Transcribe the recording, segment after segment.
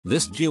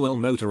This dual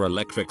motor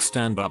electric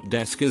stand-up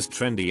desk is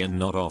trendy and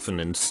not often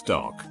in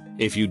stock.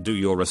 If you do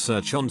your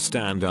research on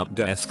stand-up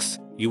desks,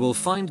 you will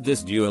find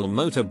this dual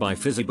motor by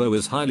FEZIBO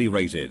is highly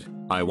rated.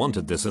 I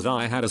wanted this as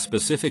I had a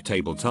specific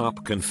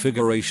tabletop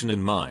configuration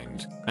in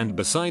mind, and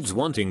besides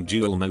wanting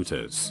dual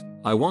motors,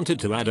 I wanted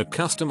to add a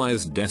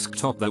customized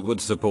desktop that would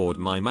support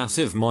my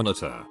massive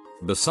monitor.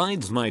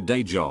 Besides my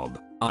day job,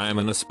 I am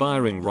an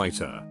aspiring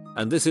writer,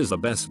 and this is the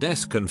best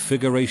desk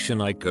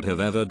configuration I could have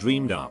ever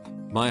dreamed up.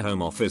 My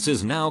home office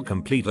is now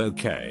complete.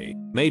 Okay,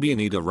 maybe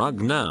need a rug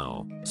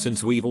now,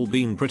 since we've all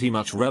been pretty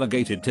much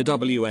relegated to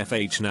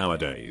WFH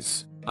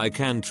nowadays. I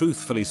can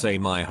truthfully say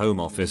my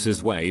home office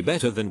is way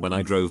better than when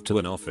I drove to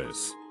an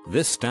office.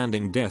 This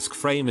standing desk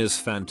frame is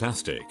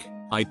fantastic.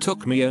 It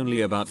took me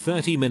only about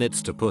 30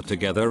 minutes to put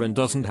together and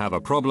doesn't have a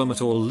problem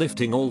at all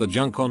lifting all the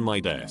junk on my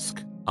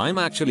desk. I'm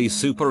actually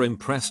super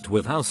impressed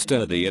with how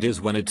sturdy it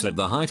is when it's at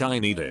the height I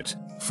need it.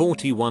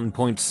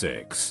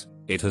 41.6.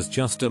 It has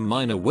just a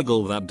minor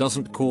wiggle that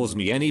doesn't cause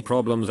me any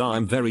problems.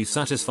 I'm very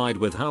satisfied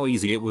with how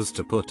easy it was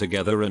to put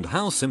together and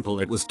how simple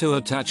it was to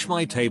attach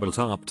my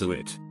tabletop to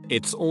it.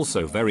 It's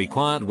also very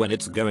quiet when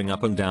it's going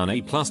up and down.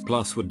 A++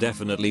 would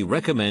definitely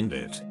recommend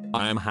it.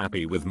 I am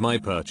happy with my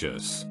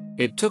purchase.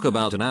 It took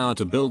about an hour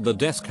to build. The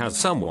desk has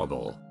some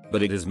wobble,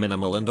 but it is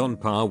minimal and on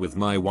par with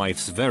my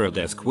wife's Vera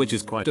desk, which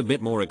is quite a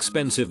bit more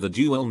expensive. The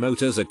dual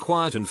motors are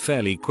quiet and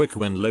fairly quick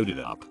when loaded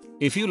up.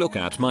 If you look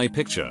at my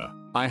picture,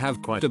 I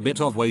have quite a bit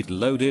of weight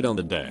loaded on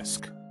the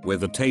desk. With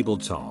the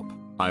tabletop,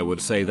 I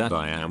would say that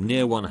I am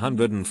near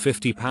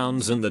 150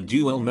 pounds, and the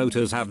dual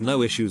motors have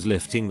no issues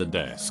lifting the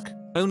desk.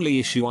 Only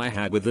issue I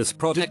had with this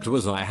project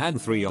was I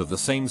had 3 of the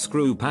same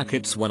screw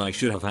packets when I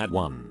should have had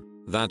 1.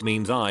 That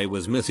means I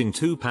was missing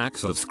 2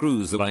 packs of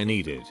screws that I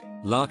needed.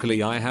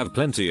 Luckily I have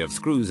plenty of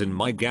screws in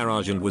my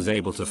garage and was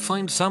able to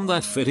find some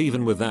that fit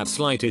even with that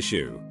slight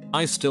issue.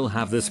 I still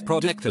have this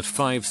project at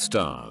 5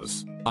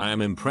 stars. I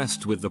am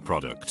impressed with the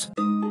product.